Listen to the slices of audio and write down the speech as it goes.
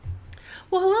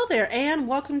Well, hello there, and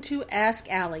welcome to Ask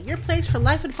Allie, your place for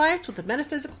life advice with a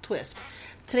metaphysical twist.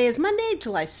 Today is Monday,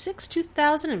 July 6,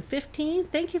 2015.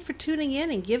 Thank you for tuning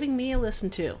in and giving me a listen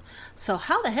to. So,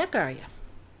 how the heck are you?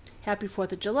 Happy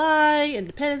 4th of July,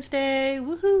 Independence Day,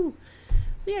 woohoo!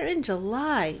 We are in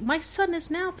July. My son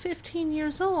is now 15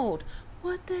 years old.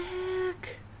 What the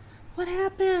heck? What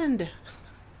happened?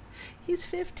 He's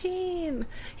 15.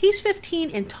 He's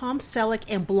 15, and Tom Selleck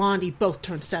and Blondie both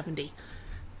turned 70.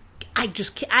 I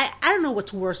just can't. I don't know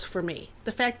what's worse for me.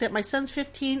 The fact that my son's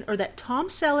 15 or that Tom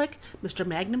Selleck, Mr.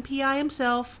 Magnum P.I.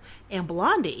 himself, and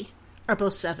Blondie are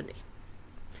both 70.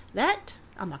 That,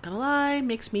 I'm not going to lie,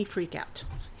 makes me freak out.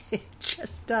 It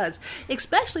just does.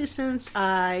 Especially since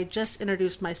I just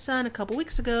introduced my son a couple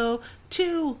weeks ago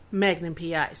to Magnum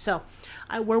P.I. So,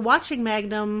 we're watching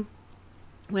Magnum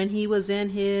when he was in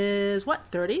his,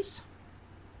 30s?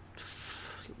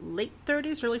 Late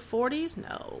 30s, early 40s?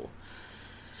 No.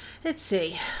 Let's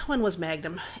see. When was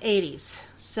Magnum? 80s.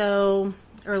 So,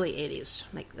 early 80s.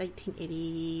 Like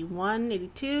 1981,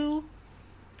 82?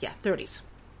 Yeah, 30s.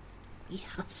 Yeah,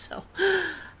 so,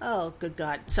 oh, good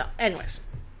God. So, anyways,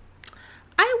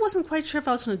 I wasn't quite sure if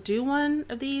I was going to do one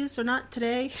of these or not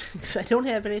today, because I don't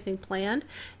have anything planned,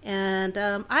 and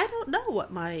I don't know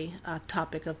what my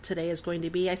topic of today is going to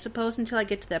be, I suppose, until I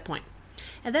get to that point.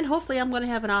 And then hopefully I'm going to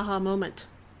have an aha moment.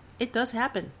 It does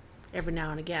happen every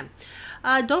now and again.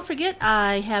 Don't forget,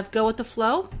 I have Go With The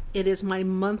Flow. It is my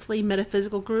monthly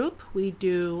metaphysical group. We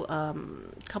do a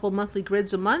couple monthly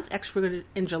grids a month. Actually,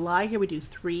 in July here we do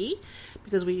 3,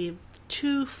 because we have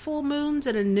 2 full moons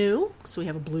and a new, so we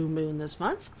have a blue moon this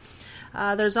month.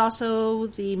 There's also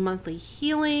the monthly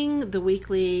healing, the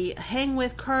weekly hang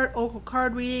with oracle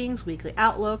card readings, weekly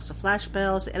outlooks, the flash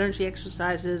bells, the energy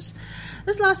exercises.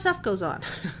 There's a lot of stuff goes on.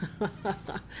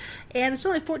 And it's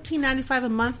only $14.95 a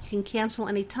month. You can cancel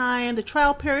anytime. The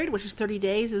trial period, which is 30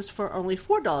 days, is for only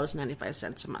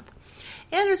 $4.95 a month.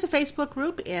 And there's a Facebook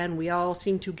group, and we all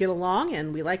seem to get along,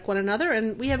 and we like one another,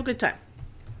 and we have a good time.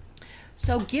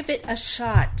 So give it a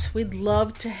shot. We'd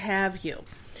love to have you.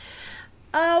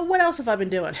 What else have I been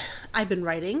doing? I've been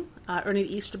writing. Ernie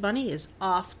the Easter Bunny is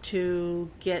off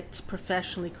to get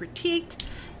professionally critiqued,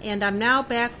 and I'm now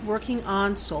back working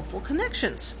on Soulful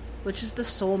Connections, which is the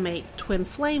Soulmate Twin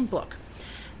Flame book.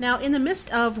 Now, in the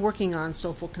midst of working on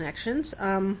Soulful Connections,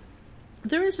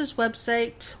 there is this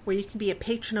website where you can be a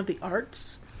patron of the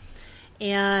arts,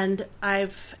 and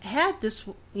I've had this,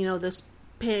 this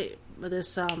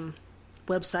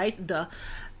website, the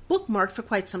bookmarked for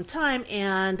quite some time,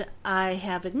 and I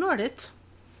have ignored it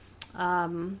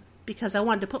because I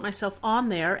wanted to put myself on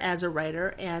there as a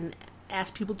writer and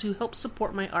ask people to help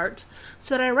support my art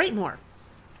so that I write more.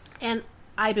 And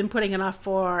I've been putting it off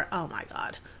for,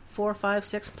 4, 5,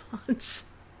 6 months.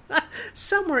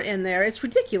 Somewhere in there. It's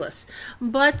ridiculous.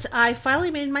 But I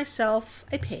finally made myself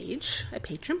a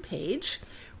patron page,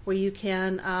 where you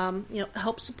can,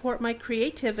 help support my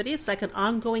creativity. It's like an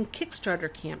ongoing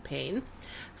Kickstarter campaign.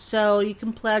 So you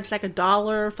can pledge like $1,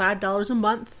 $5 a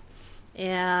month,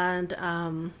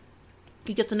 and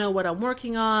you get to know what I'm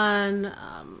working on,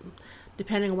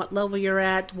 depending on what level you're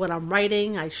at, what I'm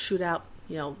writing. I shoot out,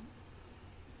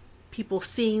 people's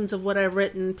scenes of what I've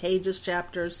written, pages,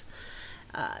 chapters.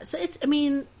 So it's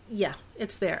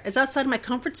there. It's outside of my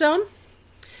comfort zone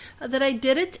that I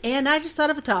did it, and I just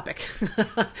thought of a topic.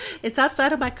 It's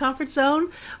outside of my comfort zone,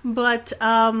 but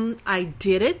I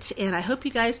did it, and I hope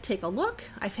you guys take a look.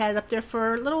 I've had it up there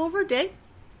for a little over a day,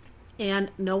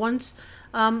 and no one's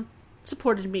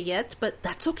supported me yet, but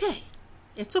that's okay.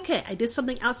 It's okay. I did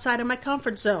something outside of my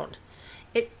comfort zone.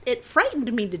 It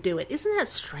frightened me to do it. Isn't that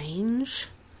strange?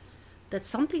 That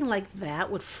something like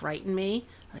that would frighten me?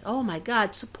 Like, oh my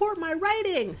God, support my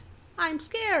writing! I'm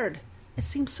scared! It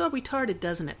seems so retarded,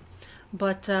 doesn't it?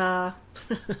 But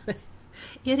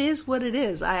it is what it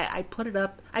is. I put it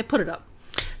up.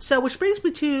 So, which brings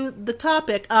me to the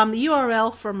topic. The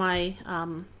URL for my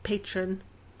Patron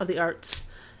of the Arts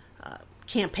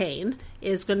campaign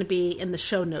is going to be in the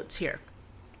show notes here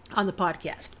on the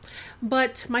podcast.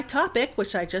 But my topic,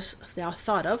 which I just now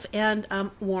thought of, and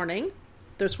warning,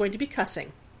 there's going to be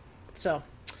cussing. So,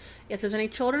 if there's any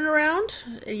children around,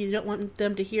 you don't want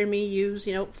them to hear me use,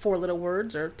 4 little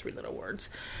words or 3 little words,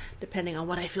 depending on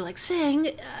what I feel like saying,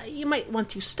 you might want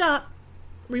to stop,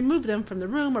 remove them from the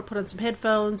room, or put on some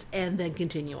headphones, and then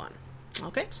continue on.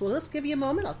 Okay, so let's give you a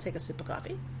moment. I'll take a sip of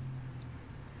coffee.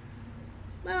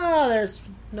 Oh, there's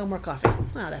no more coffee.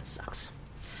 Oh, that sucks.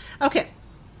 Okay,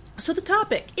 so the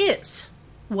topic is,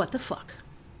 what the fuck?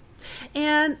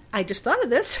 And I just thought of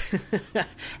this,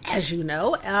 as you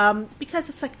know, because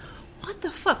it's like, what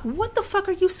the fuck? What the fuck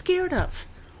are you scared of?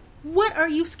 What are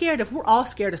you scared of? We're all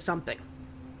scared of something.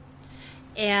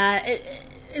 And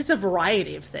it's a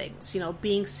variety of things.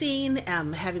 Being seen,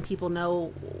 having people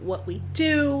know what we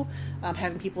do,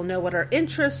 having people know what our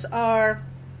interests are,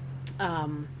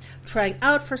 trying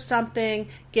out for something,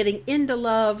 getting into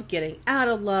love, getting out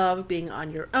of love, being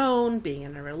on your own, being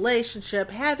in a relationship,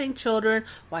 having children,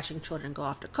 watching children go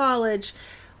off to college.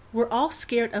 We're all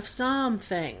scared of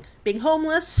something. Being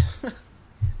homeless,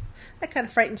 that kind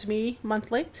of frightens me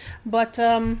monthly. But,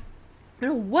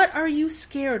 what are you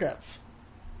scared of?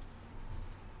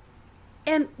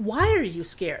 And why are you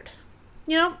scared?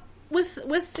 With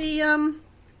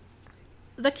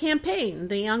the campaign,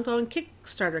 the ongoing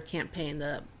Kickstarter campaign,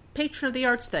 the Patron of the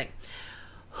Arts thing.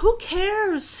 Who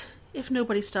cares if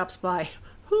nobody stops by?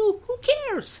 Who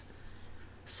cares?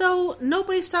 So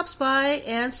nobody stops by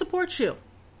and supports you.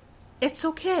 It's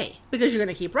okay, because you're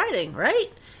going to keep writing,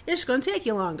 right? It's going to take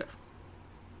you longer.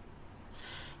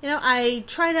 I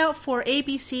tried out for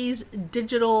ABC's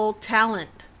digital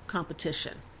talent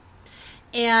competition,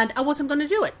 and I wasn't going to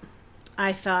do it.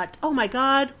 I thought, oh my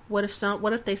God, what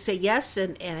if they say yes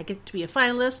and I get to be a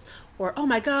finalist? Or, oh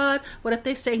my God, what if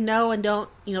they say no and don't,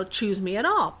 choose me at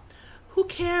all? Who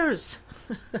cares?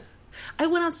 I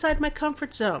went outside my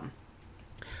comfort zone.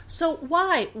 So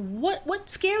why? What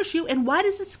scares you, and why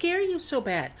does it scare you so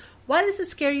bad? Why does it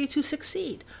scare you to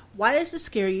succeed? Why does it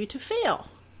scare you to fail?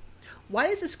 Why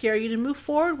does it scare you to move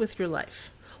forward with your life?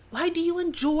 Why do you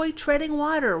enjoy treading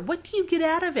water? What do you get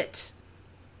out of it?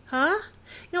 Huh?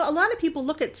 A lot of people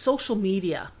look at social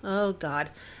media. Oh, God.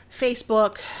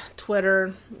 Facebook,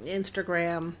 Twitter,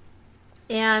 Instagram.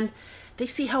 And they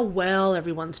see how well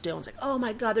everyone's doing. It's like, oh,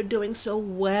 my God, they're doing so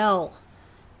well.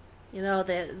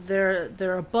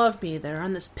 They're above me. They're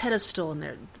on this pedestal,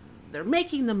 and they're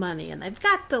making the money, and they've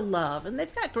got the love, and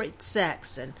they've got great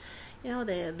sex, and,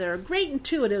 they're great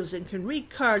intuitives and can read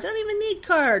cards. They don't even need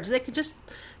cards. They can just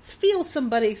feel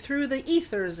somebody through the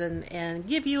ethers and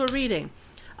give you a reading.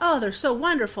 Oh, they're so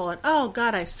wonderful. And oh,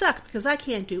 God, I suck because I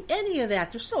can't do any of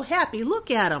that. They're so happy. Look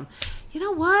at them. You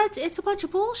know what? It's a bunch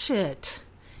of bullshit.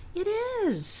 It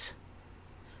is.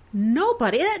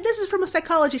 Nobody, and this is from a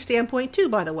psychology standpoint too,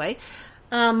 by the way,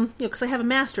 because I have a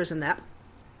master's in that.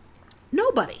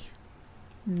 Nobody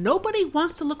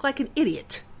wants to look like an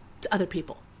idiot to other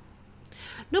people.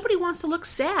 Nobody wants to look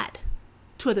sad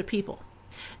to other people.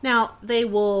 Now, they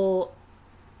will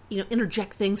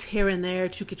interject things here and there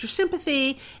to get your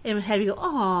sympathy and have you go,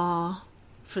 aw,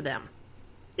 for them.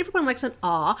 Everyone likes an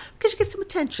aw because you get some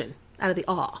attention out of the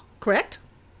aw, correct?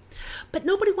 But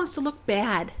nobody wants to look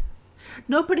bad.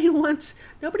 Nobody wants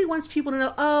people to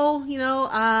know, oh,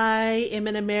 I am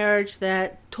in a marriage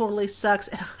that totally sucks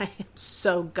and I am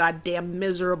so goddamn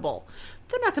miserable.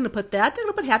 They're not going to put that. They're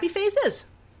going to put happy faces.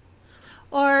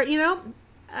 Or,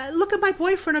 look at my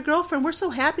boyfriend or girlfriend. We're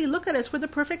so happy. Look at us. We're the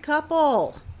perfect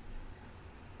couple.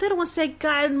 They don't want to say,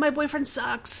 God, my boyfriend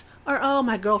sucks. Or, oh,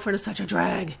 my girlfriend is such a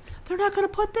drag. They're not going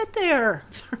to put that there.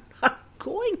 They're not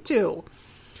going to.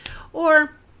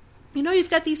 Or, you've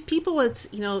got these people with,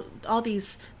 all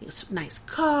these nice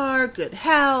car, good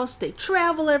house. They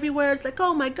travel everywhere. It's like,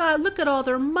 oh, my God, look at all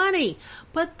their money.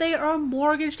 But they are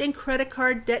mortgaged in credit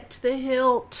card debt to the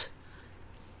hilt.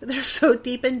 They're so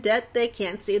deep in debt, they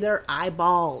can't see their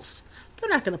eyeballs. They're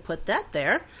not going to put that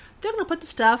there. They're going to put the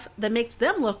stuff that makes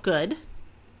them look good,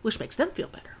 which makes them feel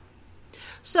better.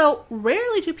 So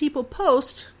rarely do people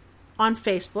post on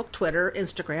Facebook, Twitter,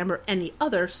 Instagram, or any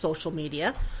other social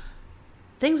media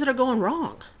things that are going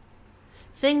wrong.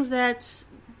 Things that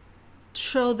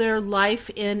show their life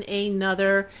in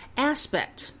another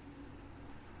aspect.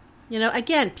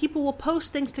 Again, people will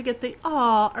post things to get the,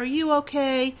 aw, are you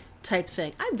okay? Type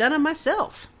thing. I've done it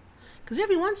myself. Because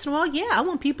every once in a while, I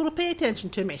want people to pay attention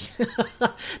to me.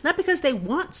 Not because they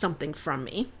want something from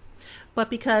me, but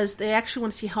because they actually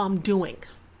want to see how I'm doing.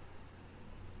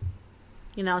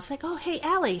 It's like, oh, hey,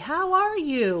 Allie, how are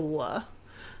you? Oh,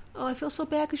 I feel so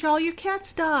bad because all your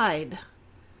cats died.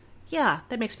 Yeah,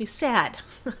 that makes me sad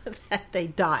that they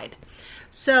died.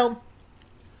 So,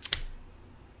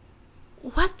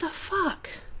 what the fuck?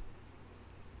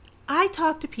 I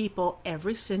talk to people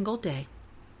every single day.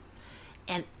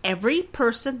 And every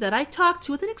person that I talk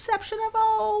to, with an exception of,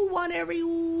 one every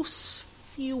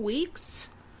few weeks,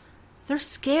 they're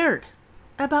scared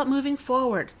about moving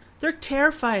forward. They're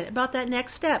terrified about that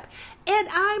next step. And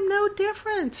I'm no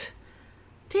different.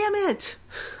 Damn it.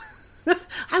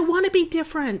 I want to be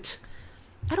different.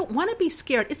 I don't want to be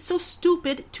scared. It's so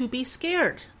stupid to be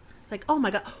scared. It's like, oh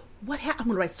my God, what happened? I'm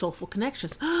going to write Soulful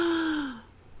Connections.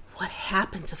 What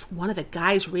happens if one of the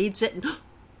guys reads it and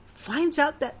finds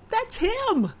out that that's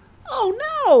him? Oh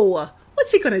no!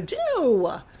 What's he going to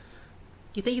do?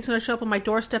 You think he's going to show up on my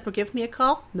doorstep or give me a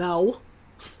call? No.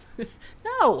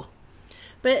 No.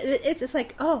 But it's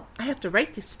like, oh, I have to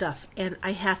write this stuff, and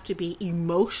I have to be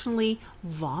emotionally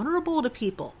vulnerable to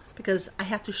people because I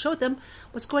have to show them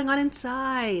what's going on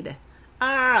inside.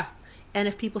 And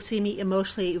if people see me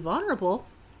emotionally vulnerable,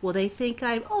 will they think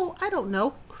I'm, I don't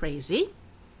know, crazy?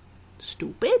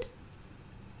 Stupid?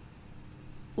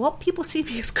 Well, people see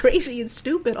me as crazy and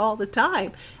stupid all the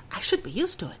time. I should be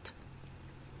used to it.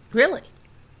 Really.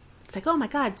 It's like, oh my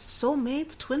God,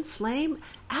 soulmates, twin flame,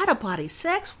 out-of-body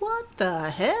sex, what the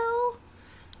hell?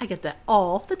 I get that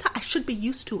all the time. I should be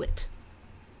used to it.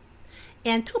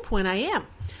 And to a point I am.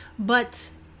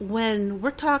 But when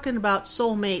we're talking about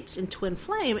soulmates and twin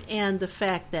flame and the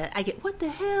fact that I get, what the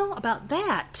hell about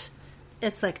that?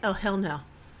 It's like, oh, hell no.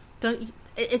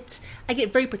 I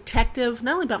get very protective,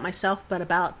 not only about myself, but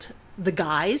about the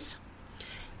guys.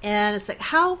 And it's like,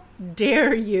 how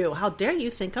dare you? How dare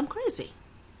you think I'm crazy?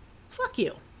 Fuck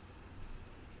you.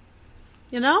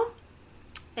 You know?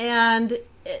 And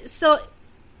so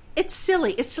it's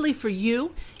silly. It's silly for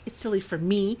you. It's silly for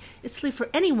me. It's silly for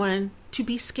anyone to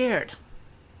be scared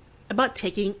about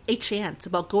taking a chance,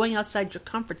 about going outside your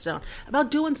comfort zone, about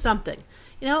doing something.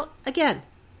 You know, again,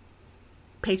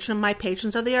 patron of my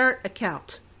Patrons of the Art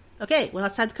account. Okay, went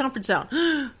outside the comfort zone.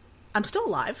 I'm still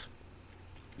alive.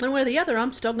 One way or the other,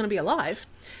 I'm still going to be alive.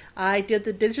 I did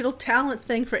the digital talent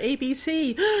thing for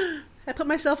ABC. I put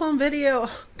myself on video.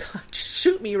 God,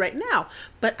 shoot me right now.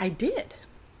 But I did.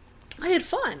 I had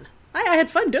fun. I had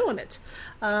fun doing it.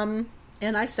 And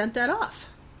I sent that off.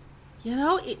 You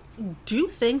know, do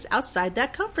things outside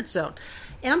that comfort zone.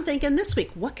 And I'm thinking this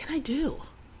week, what can I do?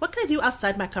 What can I do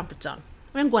outside my comfort zone?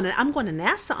 I'm going to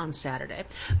NASA on Saturday,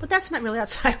 but that's not really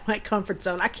outside my comfort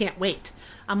zone. I can't wait.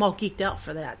 I'm all geeked out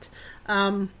for that.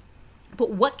 But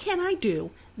what can I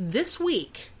do this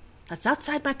week that's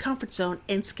outside my comfort zone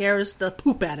and scares the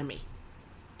poop out of me?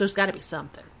 There's got to be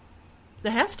something.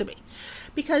 There has to be.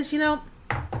 Because, you know,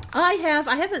 I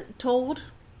haven't told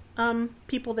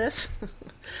people this,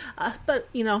 but,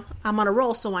 you know, I'm on a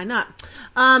roll, so why not?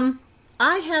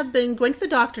 I have been going to the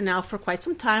doctor now for quite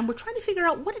some time. We're trying to figure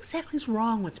out what exactly is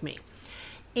wrong with me.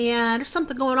 And there's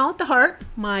something going on with the heart.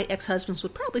 My ex-husband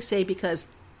would probably say because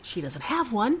she doesn't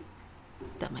have one.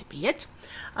 That might be it.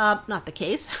 Not the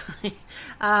case.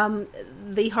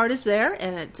 The heart is there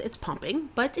and it's pumping,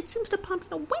 but it seems to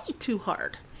pump way too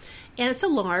hard. And it's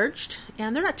enlarged,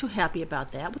 and they're not too happy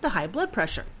about that with the high blood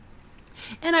pressure.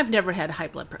 And I've never had high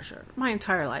blood pressure my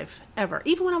entire life, ever,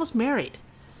 even when I was married.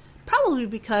 Probably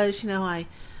because, you know, I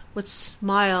would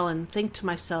smile and think to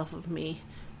myself of me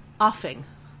offing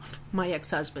my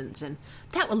ex-husbands, and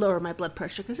that would lower my blood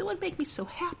pressure because it would make me so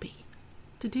happy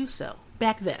to do so.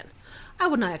 Back then, I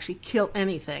would not actually kill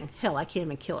anything. Hell, I can't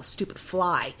even kill a stupid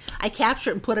fly. I capture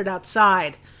it and put it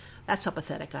outside. That's how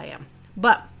pathetic I am.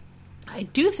 But I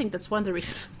do think that's one of the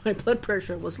reasons my blood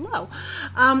pressure was low.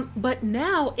 But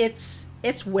now it's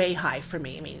way high for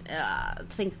me. I mean, I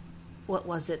think, what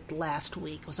was it last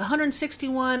week? It was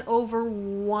 161 over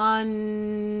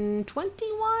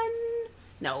 121?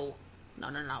 No.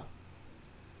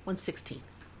 116.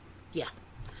 Yeah.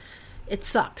 It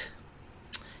sucked.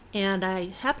 And I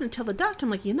happened to tell the doctor,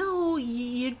 I'm like, you know,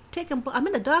 I'm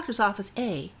in the doctor's office,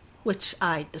 which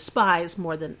I despise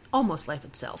more than almost life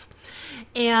itself.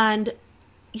 And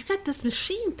you got this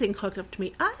machine thing hooked up to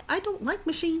me. I don't like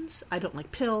machines. I don't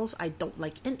like pills. I don't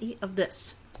like any of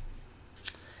this.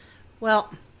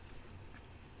 Well,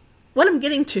 what I'm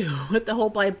getting to with the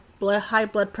whole high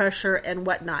blood pressure and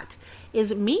whatnot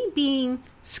is me being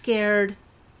scared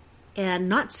and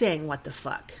not saying what the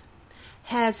fuck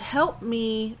has helped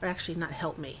me, or actually not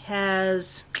helped me,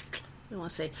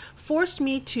 forced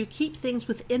me to keep things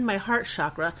within my heart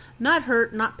chakra, not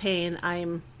hurt, not pain.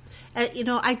 I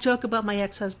joke about my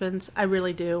ex-husbands, I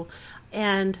really do,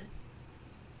 and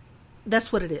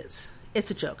that's what it is. It's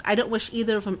a joke. I don't wish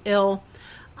either of them ill.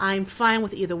 I'm fine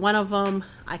with either one of them.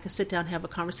 I can sit down and have a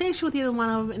conversation with either one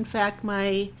of them. In fact,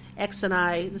 my ex and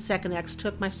I, the second ex,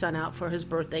 took my son out for his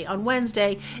birthday on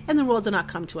Wednesday, and the world did not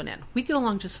come to an end. We get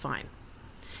along just fine.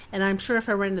 And I'm sure if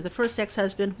I ran into the first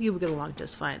ex-husband, we would get along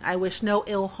just fine. I wish no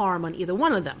ill harm on either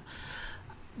one of them.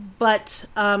 But,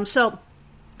 so,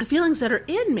 the feelings that are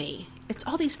in me, it's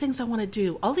all these things I want to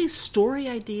do, all these story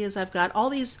ideas I've got, all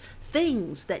these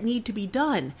things that need to be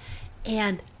done,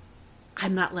 and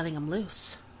I'm not letting them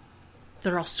loose.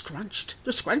 They're all scrunched.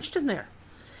 They're scrunched in there.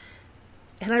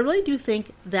 And I really do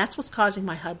think that's what's causing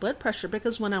my high blood pressure,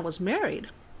 because when I was married,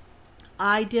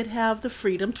 I did have the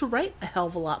freedom to write a hell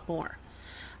of a lot more.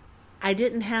 I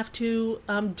didn't have to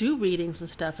do readings and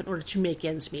stuff in order to make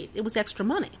ends meet. It was extra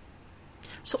money.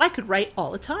 So I could write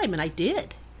all the time, and I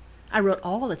did. I wrote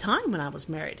all the time when I was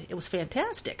married. It was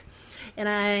fantastic.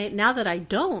 And now that I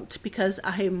don't, because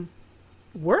I'm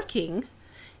working,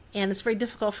 and it's very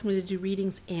difficult for me to do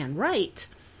readings and write,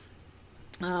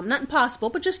 not impossible,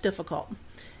 but just difficult,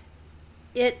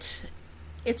 it's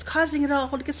causing it all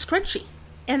to get scrunchy.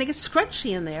 And it gets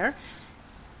scrunchy in there,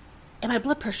 and my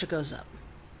blood pressure goes up.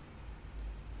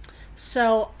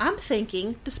 So I'm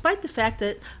thinking, despite the fact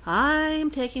that I'm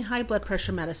taking high blood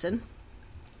pressure medicine,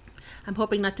 I'm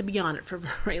hoping not to be on it for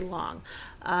very long,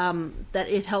 that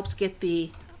it helps get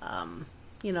the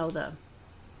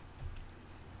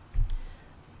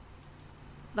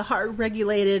heart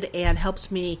regulated and helps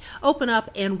me open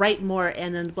up and write more,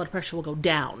 and then the blood pressure will go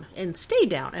down and stay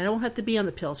down, and I won't have to be on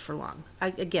the pills for long. I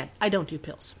don't do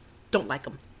pills. Don't like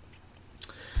them.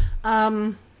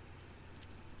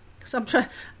 So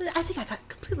I think I got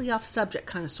completely off subject,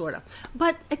 kind of, sort of.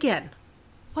 But again,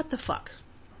 what the fuck?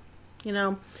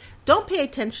 Don't pay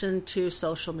attention to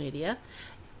social media.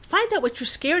 Find out what you're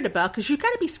scared about, because you've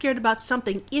got to be scared about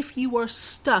something if you are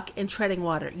stuck in treading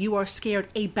water. You are scared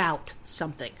about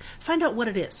something. Find out what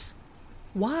it is.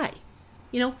 Why?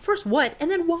 First what, and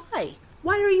then why?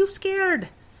 Why are you scared?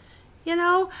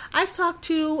 I've talked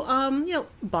to,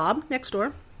 Bob next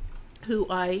door, who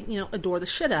I, adore the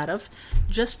shit out of,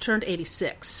 just turned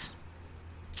 86.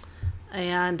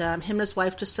 And him and his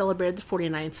wife just celebrated the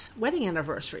 49th wedding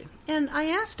anniversary. And I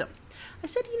asked him, I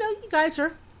said, you guys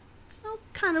are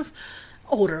kind of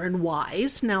older and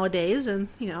wise nowadays. And,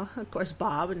 of course,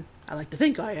 Bob, and I like to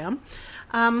think I am.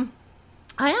 I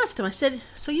asked him, I said,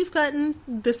 so you've gotten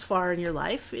this far in your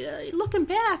life. Looking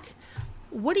back,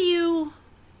 what do you...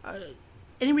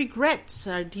 any regrets?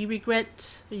 Do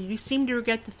you seem to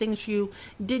regret the things you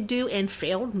did do and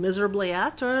failed miserably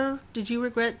at, or did you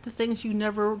regret the things you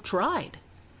never tried?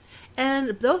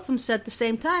 And both of them said at the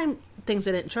same time, things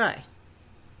they didn't try.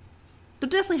 They're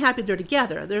definitely happy they're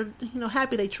together. They're,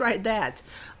 happy they tried that.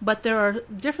 But there are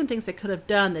different things they could have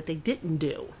done that they didn't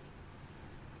do.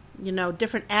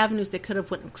 Different avenues they could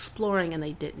have went exploring and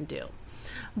they didn't do.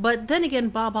 But then again,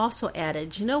 Bob also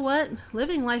added, you know what?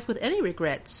 Living life with any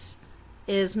regrets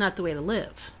is not the way to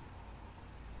live.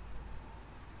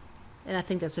 And I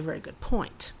think that's a very good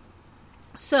point.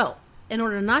 So, in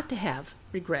order not to have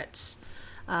regrets,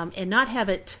 and not have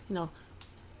it,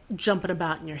 jumping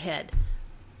about in your head,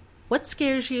 what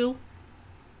scares you,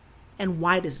 and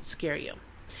why does it scare you?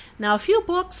 Now, a few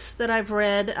books that I've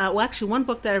read, actually one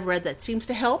book that I've read that seems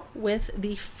to help with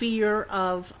the fear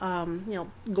of,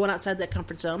 going outside that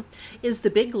comfort zone is The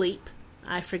Big Leap.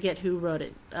 I forget who wrote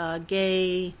it.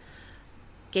 Gay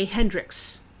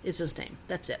Hendricks is his name.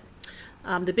 That's it.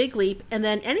 The Big Leap. And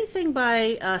then anything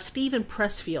by Stephen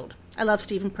Pressfield. I love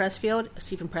Stephen Pressfield.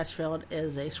 Stephen Pressfield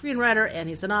is a screenwriter and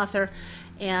he's an author.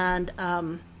 And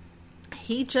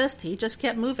he just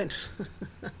kept moving.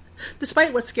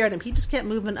 Despite what scared him, he just kept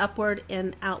moving upward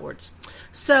and outwards.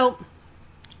 So,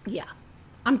 yeah.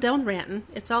 I'm done ranting.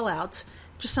 It's all out.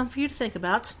 Just something for you to think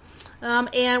about.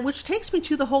 And which takes me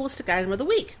to the holistic item of the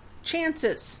week.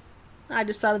 Chances. I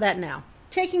just thought of that now.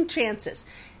 Taking chances.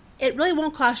 It really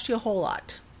won't cost you a whole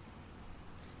lot.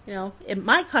 It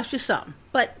might cost you some,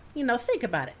 but, think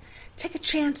about it. Take a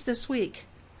chance this week.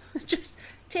 Just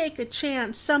take a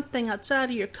chance, something outside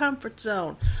of your comfort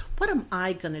zone. What am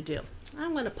I going to do?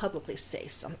 I'm going to publicly say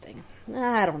something.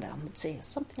 I don't know. Let's see.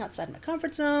 Something outside my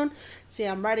comfort zone. See,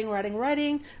 I'm writing. Oh,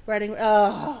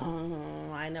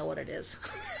 I know what it is.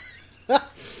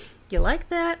 You like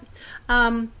that?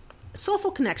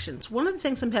 Soulful connections. One of the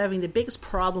things I'm having the biggest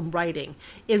problem writing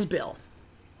is Bill.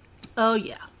 Oh,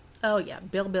 yeah.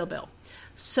 Bill.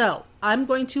 So, I'm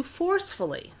going to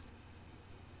forcefully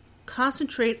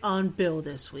concentrate on Bill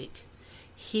this week.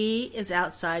 He is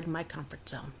outside my comfort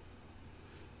zone.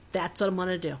 That's what I'm going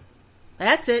to do.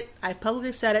 That's it. I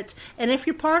publicly said it. And if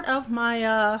you're part of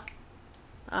my,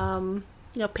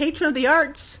 patron of the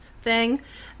arts thing,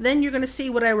 then you're going to see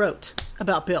what I wrote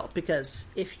about Bill. Because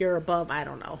if you're above, I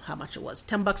don't know how much it was,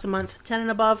 $10 a month, 10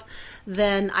 and above,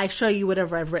 then I show you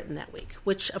whatever I've written that week.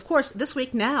 Which, of course, this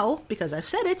week now, because I've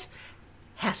said it,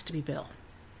 has to be Bill.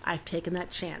 I've taken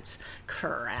that chance.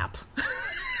 Crap.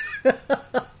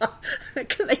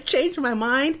 Can I change my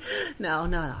mind? No,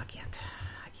 I can't.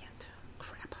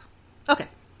 Crap. Okay.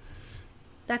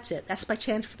 That's it. That's my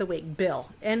chance for the week,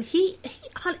 Bill. And he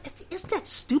isn't that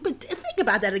stupid? Think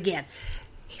about that again.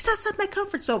 He's outside my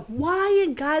comfort zone. Why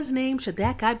in God's name should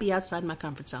that guy be outside my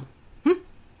comfort zone?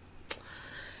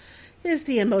 Is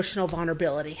the emotional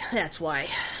vulnerability. That's why.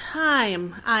 I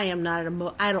am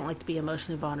not, I don't like to be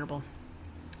emotionally vulnerable.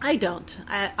 I don't.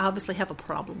 I obviously have a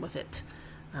problem with it.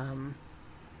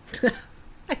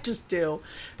 I just do.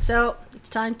 So it's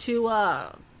time to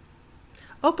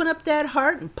open up that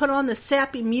heart and put on the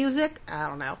sappy music, I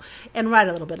don't know, and write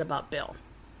a little bit about Bill.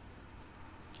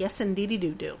 Yes, indeedy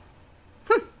do.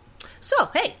 So,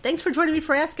 hey, thanks for joining me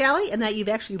for Ask Allie and that you've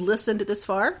actually listened this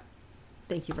far.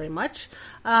 Thank you very much.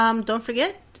 Don't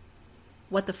forget,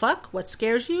 what the fuck, what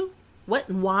scares you, what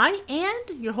and why,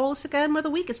 and your holistic item of the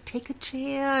week is take a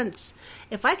chance.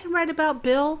 If I can write about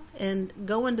Bill and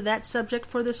go into that subject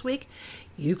for this week,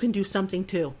 you can do something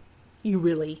too. You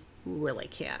really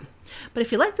can. But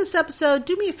if you like this episode,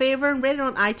 do me a favor and rate it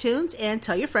on iTunes and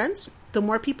tell your friends. The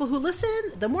more people who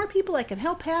listen, the more people I can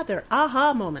help have their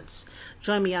aha moments.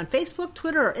 Join me on Facebook,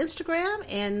 Twitter, or Instagram.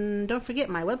 And don't forget,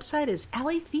 my website is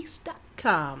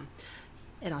alliethies.com.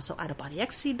 And also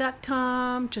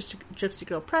outofbodyxc.com,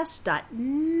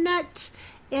 gypsygirlpress.net,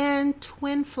 and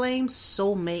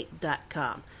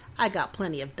twinflamesoulmate.com. I got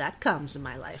plenty of .coms in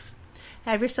my life.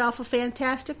 Have yourself a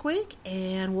fantastic week,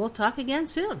 and we'll talk again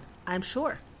soon, I'm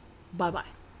sure.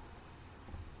 Bye-bye.